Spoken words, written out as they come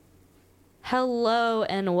Hello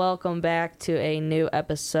and welcome back to a new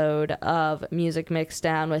episode of Music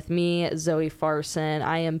Mixdown with me, Zoe Farson.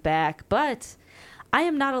 I am back, but I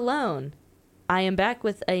am not alone. I am back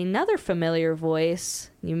with another familiar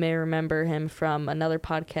voice. You may remember him from another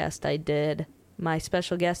podcast I did. My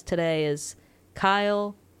special guest today is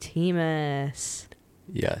Kyle Teemus.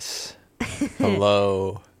 Yes.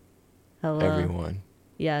 Hello. Hello. Everyone.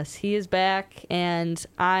 Yes, he is back, and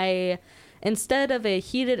instead of a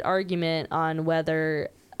heated argument on whether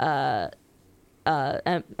Eminem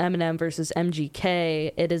versus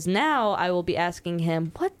MGK, it is now I will be asking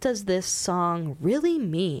him, what does this song really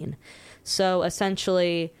mean? So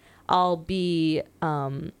essentially, I'll be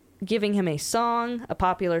giving him a song, a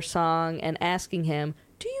popular song, and asking him,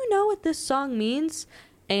 do you know what this song means?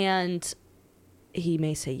 And he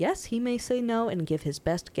may say yes, he may say no, and give his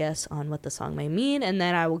best guess on what the song may mean, and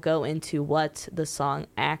then I will go into what the song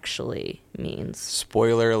actually means.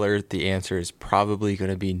 Spoiler alert, the answer is probably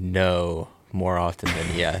going to be no more often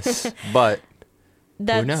than yes, but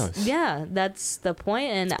who knows? Yeah, that's the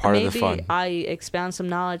point, and it's part maybe of the fun. I expound some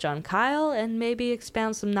knowledge on Kyle, and maybe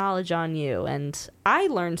expound some knowledge on you, and I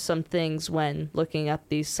learned some things when looking up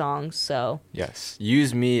these songs, so... Yes,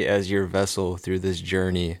 use me as your vessel through this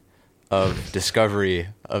journey of discovery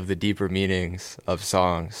of the deeper meanings of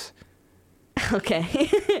songs.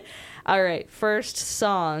 Okay. All right. First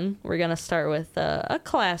song, we're going to start with a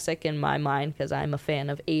classic in my mind because I'm a fan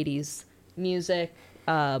of 80s music.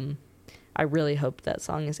 I really hope that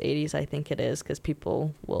song is 80s. I think it is because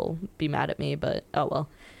people will be mad at me, but oh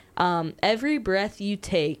well. Every Breath You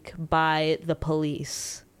Take by The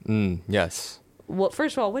Police. Yes. Well,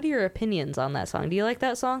 first of all, what are your opinions on that song? Do you like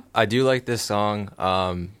that song? I do like this song.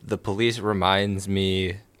 The Police reminds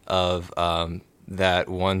me of that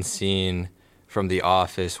one scene from The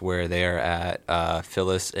Office where they're at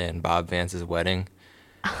Phyllis and Bob Vance's wedding.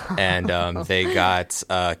 And they got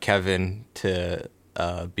Kevin to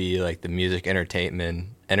be like the music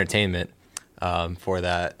entertainment for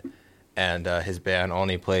that. And his band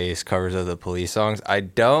only plays covers of the Police songs. I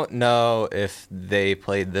don't know if they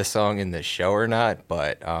played this song in the show or not,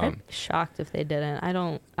 but I'm shocked if they didn't. I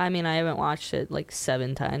haven't watched it like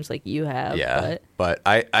 7 times like you have. Yeah, but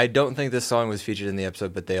I don't think this song was featured in the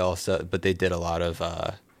episode, but they did a lot of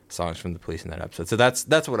songs from the Police in that episode. So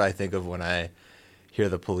that's what I think of when I hear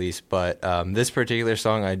the Police. But this particular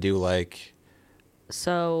song I do like.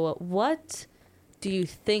 So what do you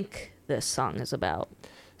think this song is about?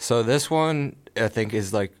 So this one, I think,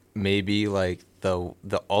 is like maybe like the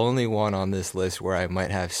only one on this list where I might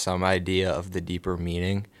have some idea of the deeper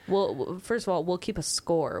meaning. Well, first of all, we'll keep a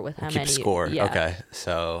score with how many. Keep a score. Yeah. Okay.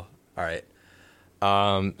 So, all right.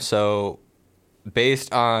 So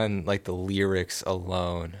based on like the lyrics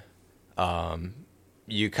alone,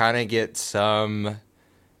 you kind of get some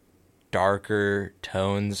darker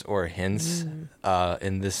tones or hints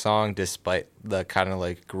in this song, despite the kind of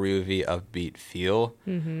like groovy, upbeat feel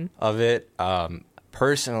of it.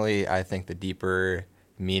 Personally, I think the deeper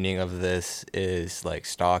meaning of this is like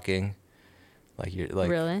stalking. Like you're like,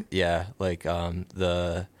 really? Yeah, like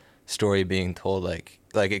the story being told like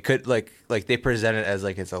it could like they present it as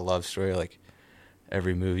like it's a love story, like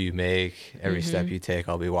every move you make, every step you take,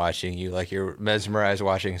 I'll be watching you. Like you're mesmerized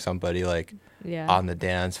watching somebody like on the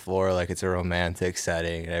dance floor, like it's a romantic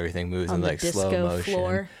setting and everything moves on in like slow motion.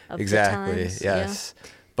 Floor of exactly. The times. Yes. Yeah.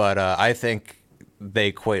 But I think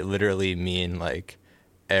they quite literally mean like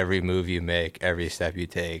every move you make, every step you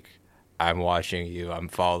take, I'm watching you, I'm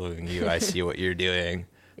following you, I see what you're doing.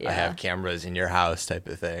 Yeah. I have cameras in your house type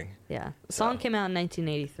of thing. Yeah. The song came out in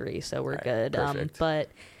 1983, so we're good. Perfect.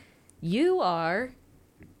 But you are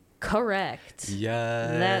correct.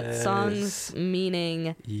 Yes. That song's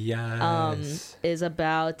meaning is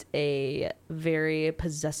about a very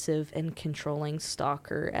possessive and controlling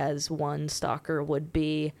stalker, as one stalker would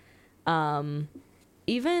be.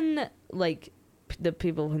 Even like the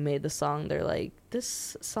people who made the song, they're like,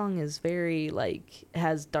 this song is very like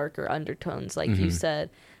has darker undertones, like you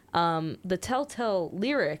said. The telltale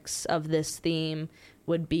lyrics of this theme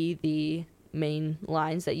would be the main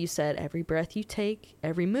lines that you said: every breath you take,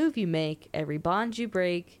 every move you make, every bond you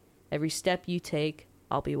break, every step you take,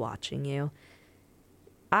 I'll be watching you.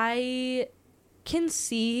 I can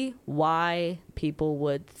see why people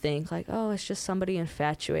would think like, oh, it's just somebody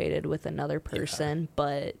infatuated with another person,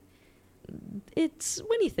 but it's,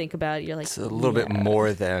 when you think about it, you're like, it's a little bit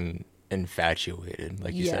more than infatuated,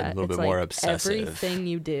 like you said, a little bit more obsessive. Everything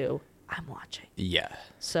you do, I'm watching. Yeah.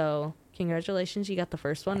 So congratulations, you got the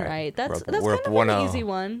first one right. That's we're kind up of 1-0. an easy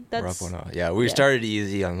one. We're up 1-0. Yeah, we started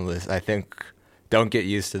easy on the list. I think don't get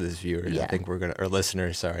used to this, viewers. Yeah. I think or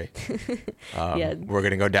listeners, sorry. Yeah. We're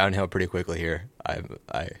gonna go downhill pretty quickly here. I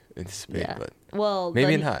anticipate, Yeah. but Well,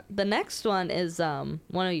 maybe not. The next one is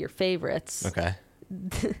one of your favorites. Okay.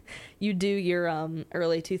 You do your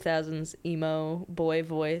early 2000s emo boy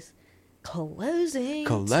voice.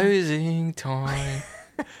 Closing time.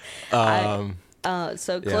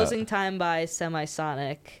 So Closing Time by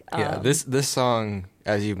Semisonic. Yeah, this song,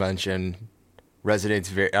 as you mentioned, resonates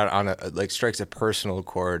very strikes a personal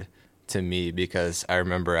chord to me, because I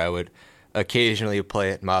remember I would occasionally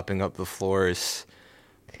play it mopping up the floors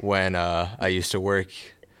when I used to work.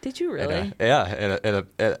 Did you really?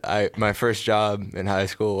 My first job in high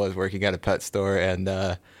school was working at a pet store,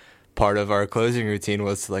 and part of our closing routine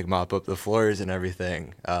was to like mop up the floors and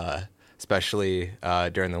everything, especially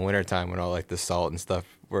during the wintertime when all like the salt and stuff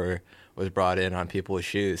was brought in on people's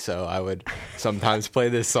shoes. So I would sometimes play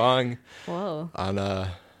this song on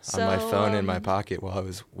my phone in my pocket while I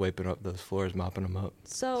was wiping up those floors, mopping them up.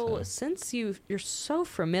 So since you're so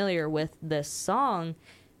familiar with this song,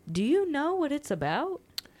 do you know what it's about?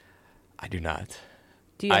 I do not.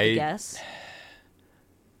 Do you have a guess?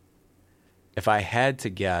 If I had to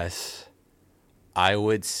guess, I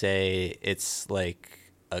would say it's like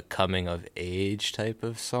a coming of age type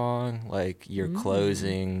of song. Like you're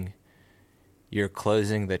closing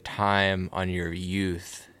the time on your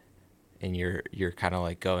youth, and you're kind of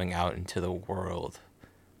like going out into the world.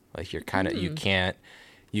 Like you're kind of you can't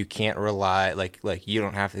rely like you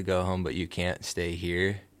don't have to go home, but you can't stay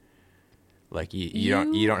here. Like you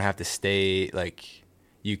don't have to stay, like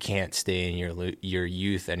you can't stay in your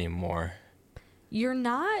youth anymore. You're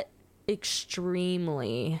not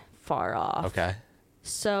extremely far off. Okay.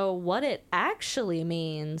 So what it actually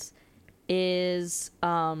means is,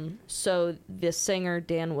 so the singer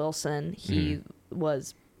Dan Wilson, he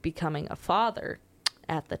was becoming a father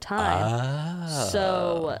at the time. Oh.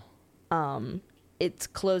 So, it's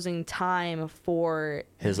closing time for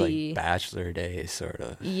his like bachelor days, sort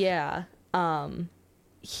of. Yeah.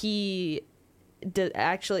 He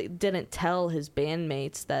actually didn't tell his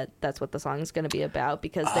bandmates that that's what the song is going to be about,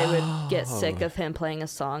 because they would get sick of him playing a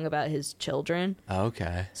song about his children.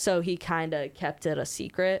 Okay. So he kind of kept it a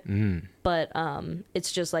secret. But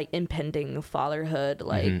it's just like impending fatherhood.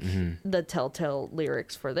 Like the telltale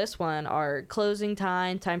lyrics for this one are closing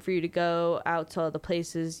time for you to go out to all the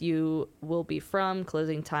places you will be from.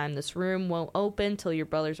 Closing time, this room won't open till your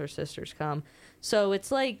brothers or sisters come. So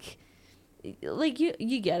it's like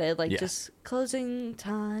you get it, like just closing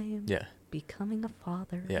time, becoming a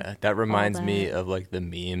father. Yeah, that reminds me of like the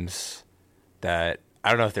memes that I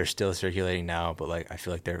don't know if they're still circulating now, but like I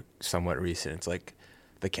feel like they're somewhat recent. It's like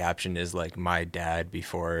the caption is like my dad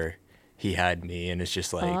before he had me, and it's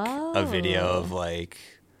just like a video of like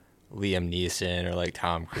Liam Neeson or like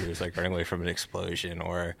Tom Cruise like running away from an explosion,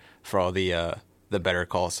 or for all the Better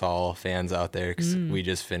Call Saul fans out there, because we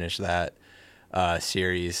just finished that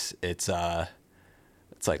series. It's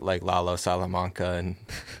like Lalo Salamanca and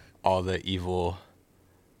all the evil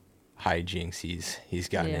hijinks he's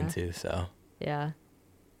gotten into.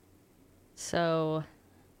 So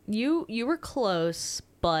you were close,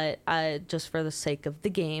 but just for the sake of the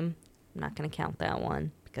game, I'm not gonna count that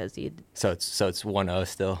one because you. So it's 1-0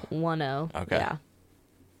 still. 1-0. Okay. Yeah.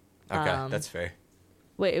 Okay, that's fair.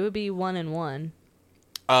 Wait, it would be 1-1.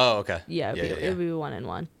 Oh, okay. Yeah, it would be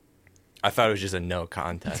 1-1. I thought it was just a no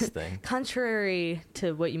contest thing. Contrary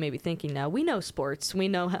to what you may be thinking now, we know sports. We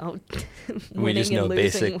know how we just know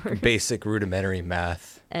losing basic rudimentary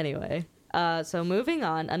math. Anyway, so moving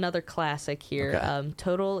on, another classic here,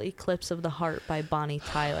 Total Eclipse of the Heart by Bonnie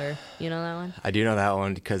Tyler. You know that one? I do know that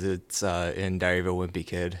one because it's in Diary of a Wimpy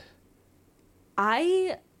Kid.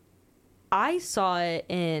 I saw it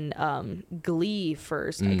in Glee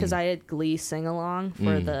first, because I had Glee sing-along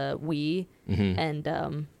for the Wii,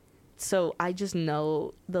 and so I just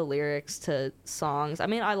know the lyrics to songs. I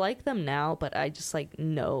mean, I like them now, but I just like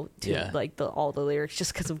know all the lyrics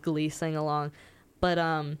just because of Glee sing-along. But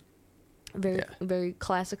very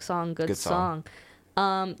classic song, good song.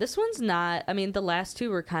 This one's not. I mean, the last two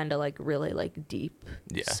were kind of like really like deep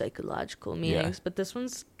psychological meanings, but this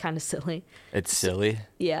one's kind of silly. It's silly.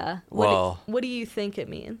 Yeah. Well, what do you think it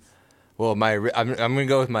means? Well, I'm gonna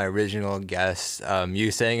go with my original guess. You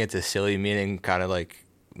saying it's a silly meaning kind of like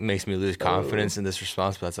makes me lose confidence in this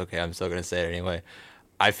response, but that's okay. I'm still gonna say it anyway.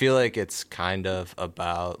 I feel like it's kind of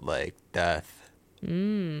about like death.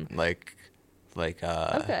 Okay.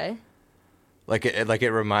 Like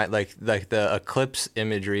it remind like the eclipse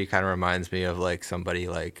imagery kind of reminds me of like somebody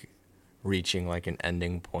like reaching like an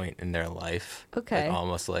ending point in their life. Okay. Like,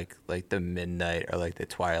 almost like the midnight or like the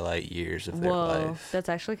twilight years of their Whoa, life. that's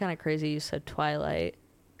actually kind of crazy you said Twilight.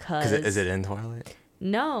 Is it in Twilight?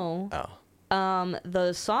 No. Oh.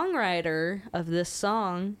 The songwriter of this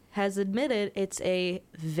song has admitted it's a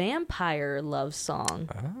vampire love song.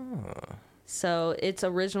 Oh. So its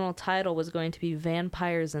original title was going to be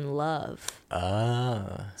Vampires in Love.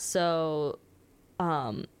 Ah. So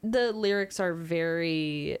the lyrics are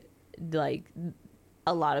very, like,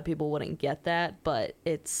 a lot of people wouldn't get that, but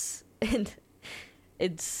it's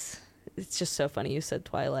just so funny you said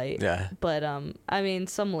Twilight. Yeah. But I mean,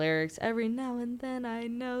 some lyrics, every now and then I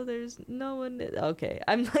know there's no one. Okay,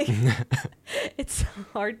 I'm like, it's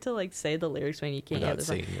hard to like say the lyrics when you can't Without get the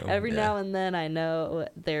song. singing them, Every yeah. now and then I know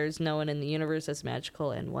there's no one in the universe as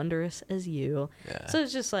magical and wondrous as you. Yeah. So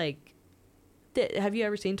it's just like, have you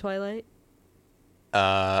ever seen Twilight?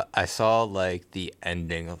 I saw like the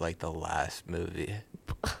ending of like the last movie.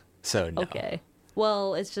 So no. Okay.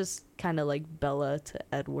 Well, it's just kind of like Bella to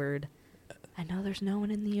Edward. I know there's no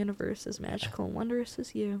one in the universe as magical and wondrous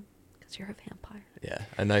as you, because you're a vampire. Yeah,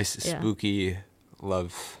 a nice spooky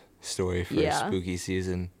love story for a spooky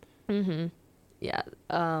season. Mm-hmm. Yeah.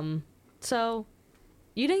 So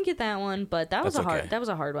you didn't get that one, but that was that was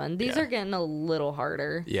a hard one. These are getting a little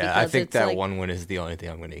harder. Yeah, I think that like, one is the only thing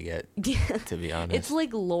I'm going to get, to be honest. It's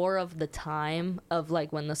like lore of the time of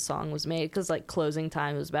like when the song was made, because like Closing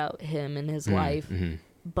Time was about him and his life. Mm-hmm.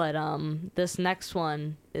 But this next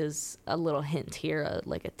one is a little hint here,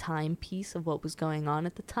 like a timepiece of what was going on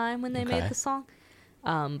at the time when they made the song.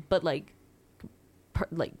 But like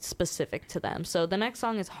specific to them. So the next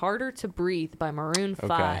song is Harder to Breathe by Maroon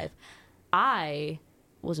 5. I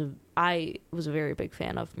was a very big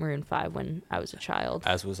fan of Maroon 5 when I was a child.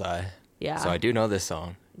 As was I. Yeah. So I do know this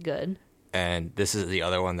song. Good. And this is the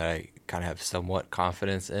other one that I kind of have somewhat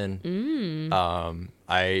confidence in.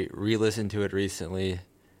 I re-listened to it recently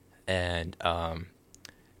and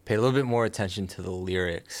paid a little bit more attention to the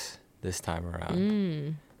lyrics this time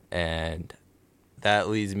around. And that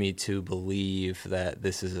leads me to believe that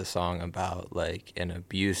this is a song about like an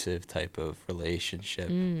abusive type of relationship.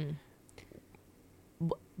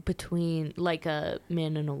 Between like a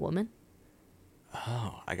man and a woman?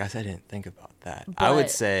 Oh, I guess I didn't think about that. But I would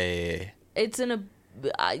say it's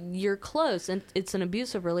you're close, and it's an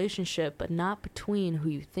abusive relationship, but not between who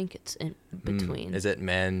you think it's in between. Is it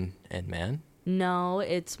man and man? No,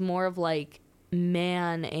 it's more of like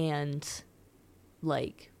man and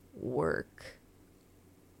like work.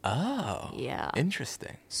 Oh, yeah,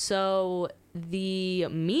 interesting. So the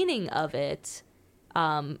meaning of it,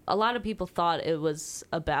 a lot of people thought it was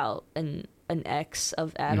about an ex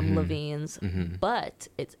of Adam Levine's, but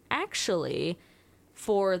it's actually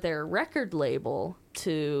for their record label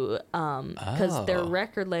to because their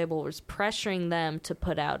record label was pressuring them to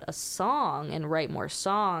put out a song and write more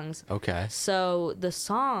songs. Okay. So the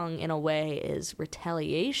song in a way is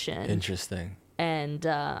retaliation. Interesting. And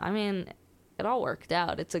I mean, it all worked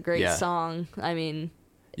out. It's a great song. I mean,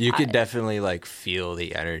 you could definitely like feel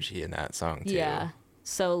the energy in that song too. Yeah.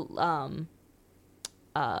 So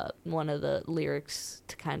one of the lyrics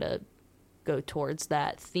to kind of go towards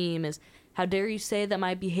that theme is, how dare you say that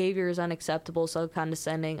my behavior is unacceptable, so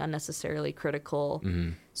condescending, unnecessarily critical.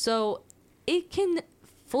 So it can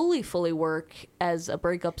fully work as a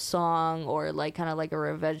breakup song or like kind of like a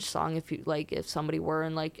revenge song if you like, if somebody were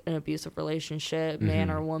in like an abusive relationship, man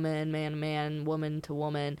or woman, man to man, woman to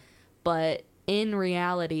woman. But in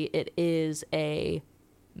reality, it is a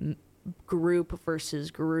group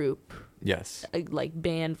versus group. Yes. Like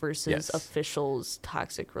band versus officials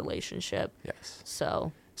toxic relationship. Yes.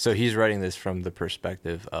 So he's writing this from the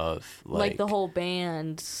perspective of like the whole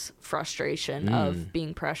band's frustration of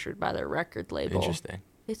being pressured by their record label. Interesting.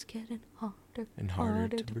 It's getting harder and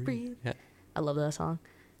harder to breathe. Yeah. I love that song.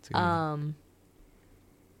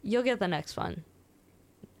 You'll get the next one.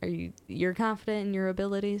 You're confident in your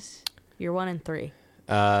abilities? You're 1 and 3.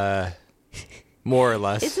 More or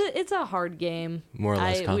less. It's a hard game. More or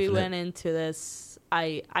less confident. We went into this.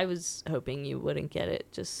 I was hoping you wouldn't get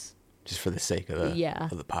it just for the sake of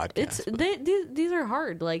the podcast. These are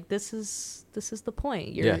hard. Like this is the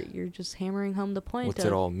point. You're just hammering home the point. What's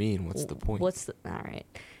it all mean? What's the point? All right.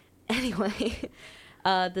 Anyway,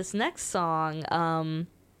 this next song,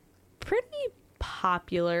 pretty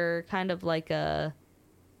popular, kind of like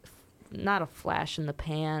not a flash in the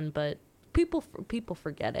pan, but people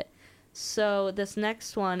forget it. So this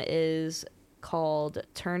next one is called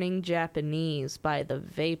Turning Japanese by the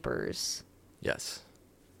Vapors. Yes.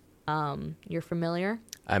 You're familiar?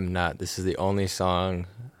 I'm not. This is the only song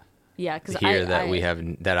Yeah, because here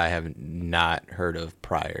that I have not heard of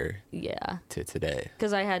prior yeah to today.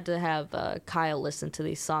 Because I had to have Kyle listen to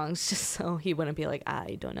these songs just so he wouldn't be like,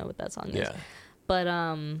 I don't know what that song is. Yeah. But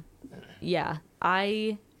yeah,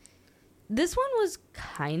 this one was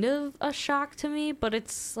kind of a shock to me, but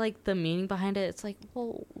it's like the meaning behind it. It's like,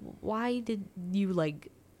 well, why did you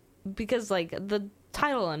like? Because like the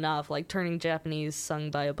title enough, like Turning Japanese,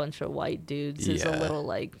 sung by a bunch of white dudes, is a little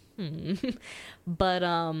like, but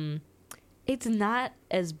it's not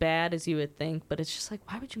as bad as you would think. But it's just like,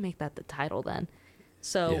 why would you make that the title then?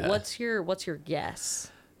 So what's your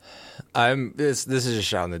guess? This is a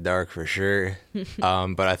shot in the dark for sure.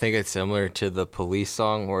 But I think it's similar to the Police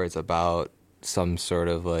song where it's about some sort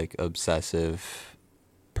of like obsessive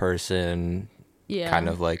person, kind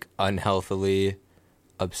of like unhealthily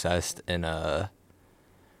obsessed in a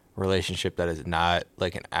relationship that is not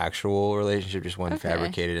like an actual relationship, just one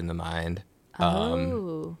fabricated in the mind.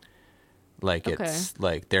 Like it's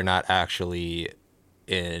like they're not actually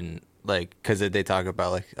in like, because they talk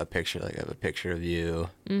about like a picture, like I have a picture of you.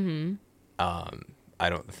 I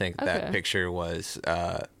don't think that picture was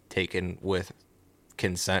taken with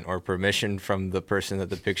consent or permission from the person that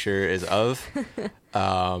the picture is of.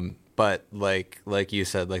 But like you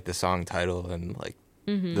said, like the song title and like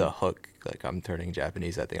the hook, like I'm turning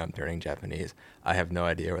Japanese, I think I'm turning Japanese. I have no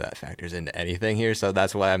idea where that factors into anything here, so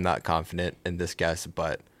that's why I'm not confident in this guess.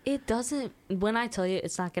 But it doesn't, when I tell you,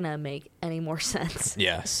 it's not gonna make any more sense.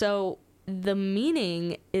 Yeah. So the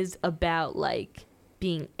meaning is about like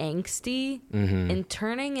being angsty and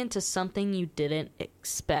turning into something you didn't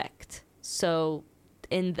expect. So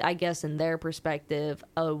I guess in their perspective,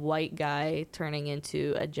 a white guy turning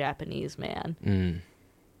into a Japanese man.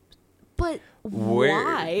 But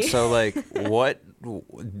why? So like, what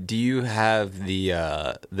do you have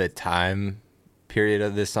the time period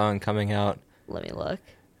of this song coming out? Let me look.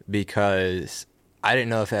 Because I didn't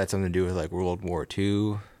know if it had something to do with like World War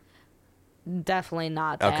II. Definitely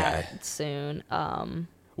not that soon.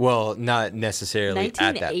 Well, not necessarily at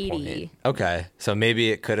that 1980. point. Okay, so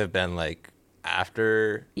maybe it could have been like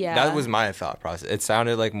after. Yeah, that was my thought process. It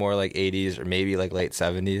sounded like more like 80s or maybe like late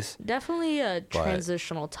 70s. Definitely a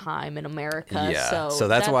transitional time in America. Yeah, so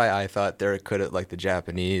that's why I thought there could have like the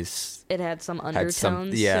Japanese. It had some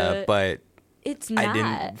undertones. But it's not. I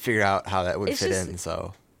didn't figure out how that would fit in.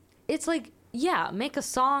 So it's like, make a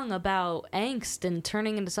song about angst and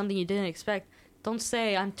turning into something you didn't expect. Don't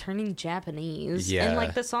say I'm turning Japanese. Yeah. And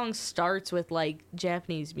like the song starts with like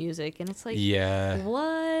Japanese music and it's like,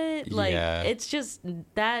 what? Like it's just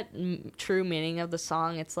that true meaning of the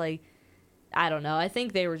song. It's like, I don't know. I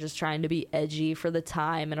think they were just trying to be edgy for the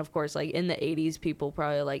time. And of course, like in the 80s, people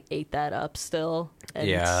probably like ate that up still.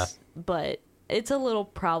 And but it's a little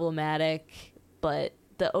problematic, but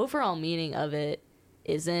the overall meaning of it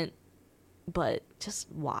isn't. But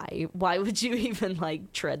just why? Why would you even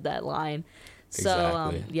like tread that line?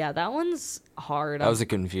 Exactly. So that one's hard. That was a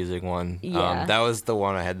confusing one. Yeah. That was the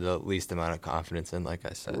one I had the least amount of confidence in, like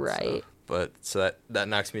I said. Right. So that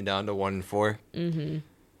knocks me down to 1 and 4.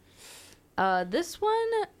 This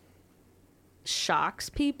one shocks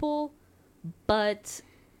people, but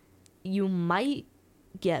you might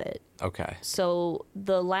get it. Okay. So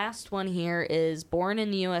the last one here is Born in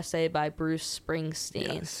the USA by Bruce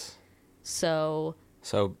Springsteen. Yes. So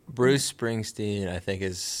Bruce Springsteen, I think,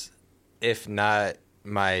 is, if not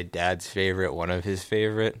my dad's favorite, one of his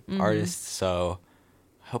favorite artists. So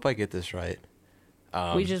I hope I get this right.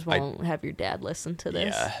 We just won't have your dad listen to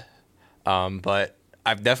this. Yeah. But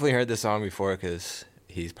I've definitely heard this song before because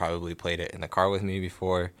he's probably played it in the car with me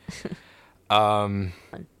before.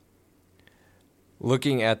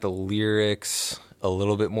 Looking at the lyrics a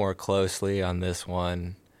little bit more closely on this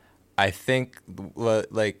one, I think,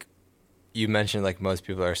 like you mentioned, like most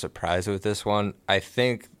people are surprised with this one. I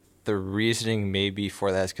think the reasoning maybe for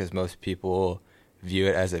that is because most people view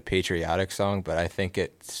it as a patriotic song, but I think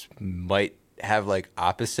it might have like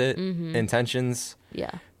opposite intentions.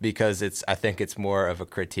 Yeah. Because I think it's more of a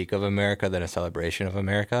critique of America than a celebration of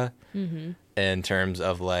America. In terms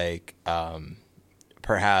of like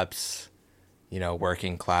perhaps,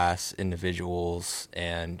 working class individuals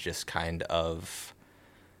and just kind of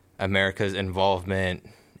America's involvement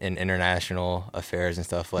in international affairs and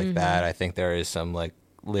stuff like that. I think there is some like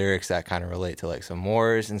lyrics that kind of relate to like some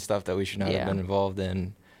wars and stuff that we should not have been involved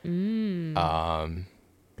in.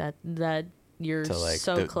 That you're to like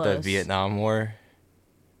so close. The Vietnam War.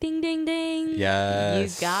 Ding ding ding.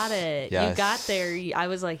 Yes. You got it. Yes. You got there. I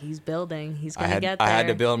was like, he's building. He's gonna get there. I had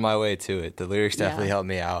to build my way to it. The lyrics definitely helped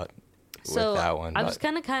me out with that one. I was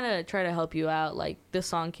gonna kind of try to help you out. Like this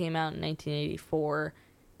song came out in 1984.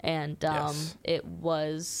 And it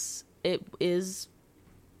was it's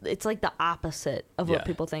like the opposite of what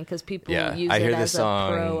people think, because people use I hear it the as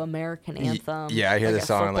song, a pro-American anthem. Yeah, I hear like the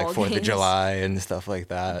song like 4th of games, July and stuff like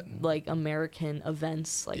that. like American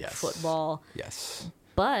events like football. Yes.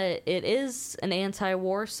 But it is an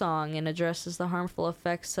anti-war song and addresses the harmful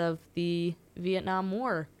effects of the Vietnam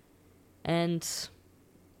War. And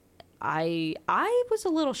I was a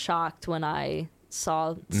little shocked when I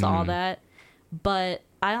saw that, but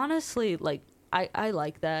I honestly I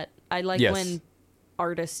like that. I like when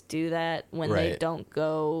artists do that, when they don't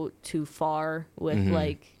go too far with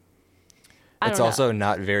it's also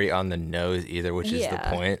not very on the nose either, which is the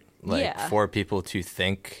point. Like for people to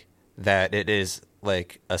think that it is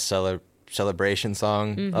like a celebration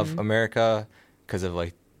song of America because of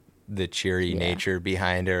like the cheery nature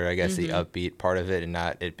behind it, or I guess the upbeat part of it, and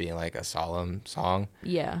not it being like a solemn song.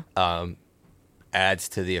 Adds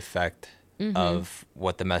to the effect of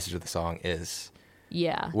what the message of the song is.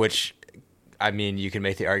 Which, I mean, you can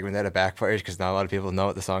make the argument that it backfires because not a lot of people know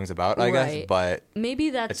what the song's about, I guess, but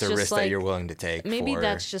maybe that's it's a just risk that you're willing to take. Maybe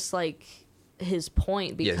that's just like his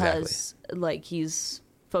point, because like he's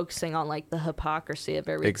focusing on like the hypocrisy of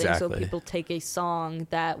everything. So people take a song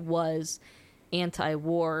that was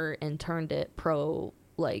anti-war and turned it pro-America,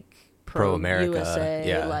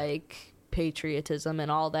 USA, like patriotism and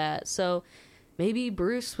all that. So maybe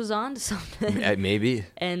Bruce was on to something. Maybe.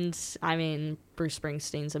 And I mean, Bruce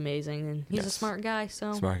Springsteen's amazing, and he's a smart guy.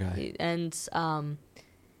 So smart guy. And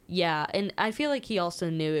and I feel like he also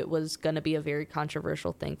knew it was going to be a very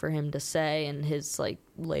controversial thing for him to say, and his like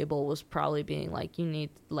label was probably being like, you need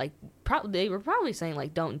like they were probably saying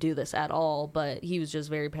like, don't do this at all, but he was just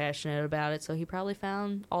very passionate about it, so he probably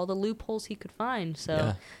found all the loopholes he could find.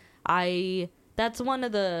 So that's one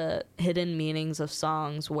of the hidden meanings of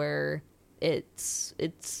songs where it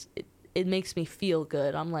makes me feel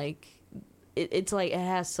good. I'm like, it's like it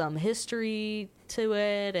has some history to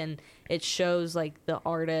it, and it shows like the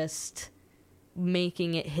artist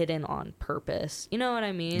making it hidden on purpose. You know what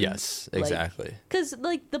I mean? Yes, exactly. Because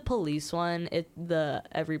like the Police one, the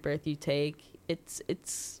Every Breath You Take,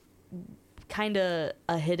 it's kind of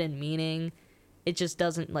a hidden meaning. It just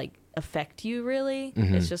doesn't like affect you really.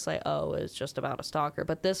 It's just like, oh, it's just about a stalker.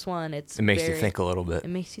 But this one, it makes you think a little bit. It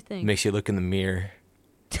makes you think. It makes you look in the mirror.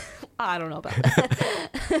 I don't know about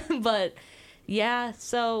that. But yeah,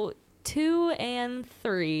 so 2 and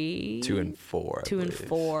 3. 2 and 4. 2 and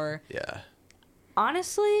 4. Yeah.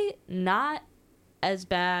 Honestly, not as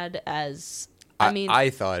bad as I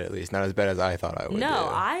thought, at least not as bad as I thought I would.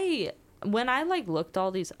 No, when I like looked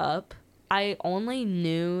all these up, I only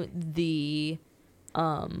knew the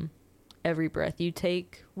Every Breath You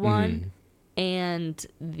Take one and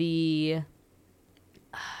the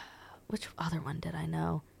which other one did I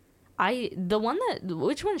know?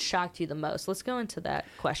 Which one shocked you the most? Let's go into that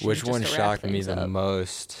question. Which one shocked me the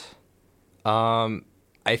most? I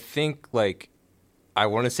think like I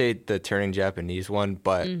want to say the Turning Japanese one,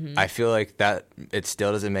 but I feel like that it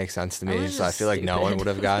still doesn't make sense to me. So I feel like no one would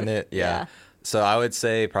have gotten it. Yeah. So I would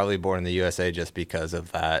say probably Born in the USA, just because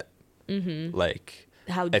of that. Like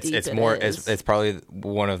how deep it's more it's probably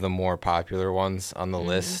one of the more popular ones on the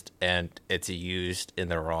list, and it's used in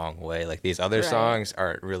the wrong way. Like these other songs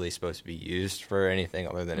aren't really supposed to be used for anything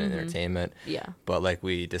other than entertainment. Yeah. But like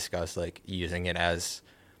we discussed, like using it as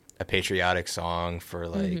a patriotic song for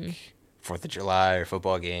like 4th of July or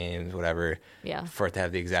football games, whatever. Yeah. For it to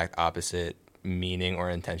have the exact opposite meaning or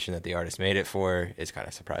intention that the artist made it for is kind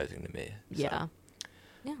of surprising to me. Yeah. So.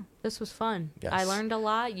 Yeah. This was fun. Yes. I learned a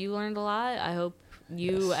lot. You learned a lot. I hope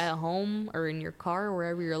you at home or in your car or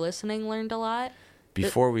wherever you're listening learned a lot.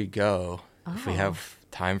 Before we go, if we have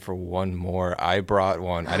time for one more, I brought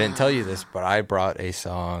one. I didn't tell you this, but I brought a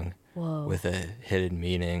song with a hidden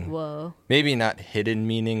meaning. Whoa. Maybe not hidden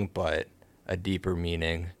meaning, but a deeper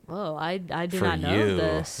meaning. Whoa, I do not know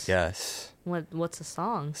this. Yes. What's the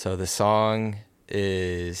song? So the song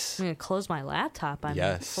is... I'm going to close my laptop.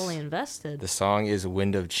 I'm fully invested. The song is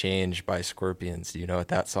Wind of Change by Scorpions. Do you know what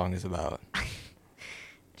that song is about?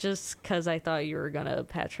 Just because I thought you were going to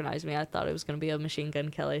patronize me, I thought it was going to be a Machine Gun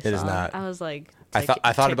Kelly song. It is not. I was like, I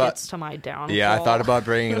thought about to my downfall. Yeah, I thought about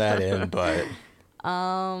bringing that in, but...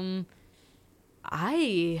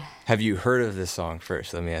 Have you heard of this song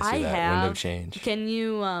first? Let me ask you that. Wind of Change. Can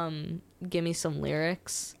you give me some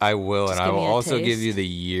lyrics? I will, and I will also give you the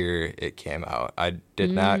year it came out. I did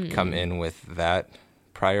not come in with that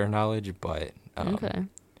prior knowledge, but okay.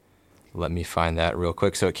 Let me find that real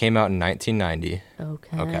quick. So it came out in 1990.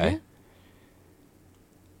 Okay.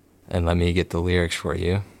 And let me get the lyrics for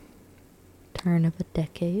you. Turn of a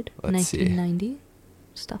decade. Let's 1990. See.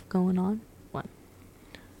 Stuff going on. What?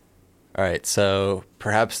 All right, so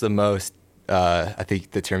perhaps the most, I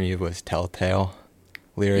think the term used was telltale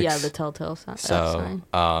lyrics. Yeah, the telltale sign. So,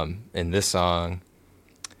 in this song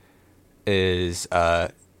is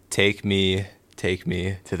take me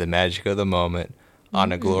to the magic of the moment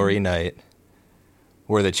on a glory night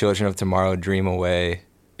where the children of tomorrow dream away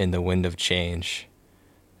in the wind of change.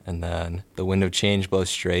 And then the wind of change blows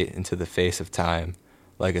straight into the face of time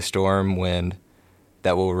like a storm wind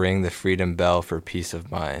that will ring the freedom bell for peace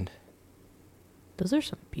of mind. Those are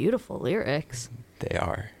some beautiful lyrics. They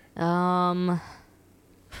are.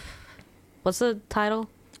 What's the title?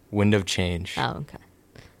 Wind of Change. Oh, okay.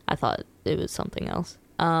 I thought it was something else.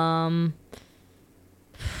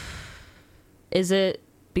 Is it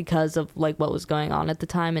because of like what was going on at the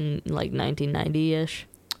time in like 1990-ish?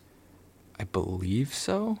 I believe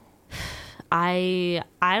so. I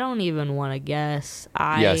don't even want to guess.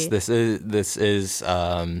 Yes, this is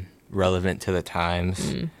relevant to the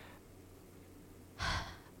times.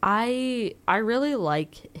 I really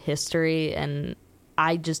like history, and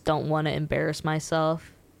I just don't want to embarrass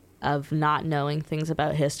myself of not knowing things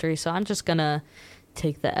about history. So I'm just gonna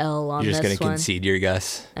take the L on this one. You're just gonna concede your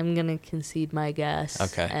guess. I'm gonna concede my guess.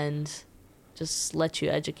 Okay. And just let you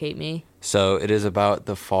educate me. So it is about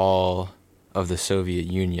the fall of the Soviet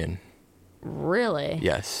Union. Really?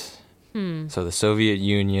 Yes. So the Soviet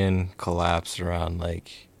Union collapsed around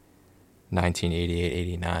like 1988,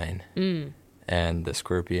 89. And the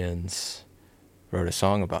Scorpions wrote a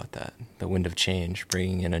song about that. The wind of change,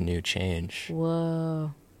 bringing in a new change.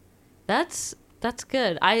 Whoa. That's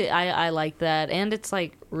good. I like that. And it's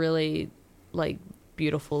like really like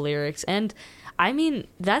beautiful lyrics. And I mean,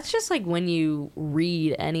 that's just like when you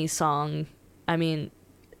read any song. I mean,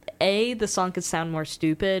 A, the song could sound more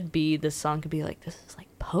stupid. B, the song could be like, this is like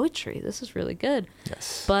poetry. This is really good.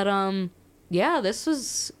 Yes. But yeah, this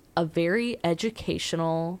was a very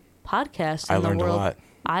educational podcast in the world. I learned a lot.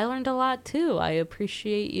 I learned a lot too. I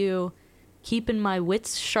appreciate you keeping my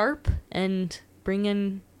wits sharp and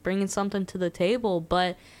bringing something to the table.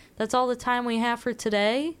 But that's all the time we have for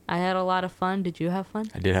today. I had a lot of fun. Did you have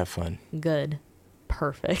fun? I did have fun. Good.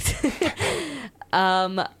 Perfect.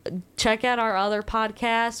 Check out our other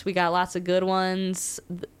podcasts. We got lots of good ones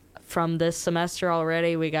from this semester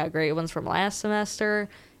already. We got great ones from last semester.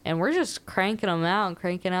 And we're just cranking them out and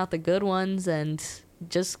cranking out the good ones. And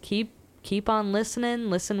just keep on listening.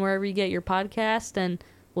 Listen wherever you get your podcast. And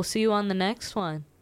we'll see you on the next one.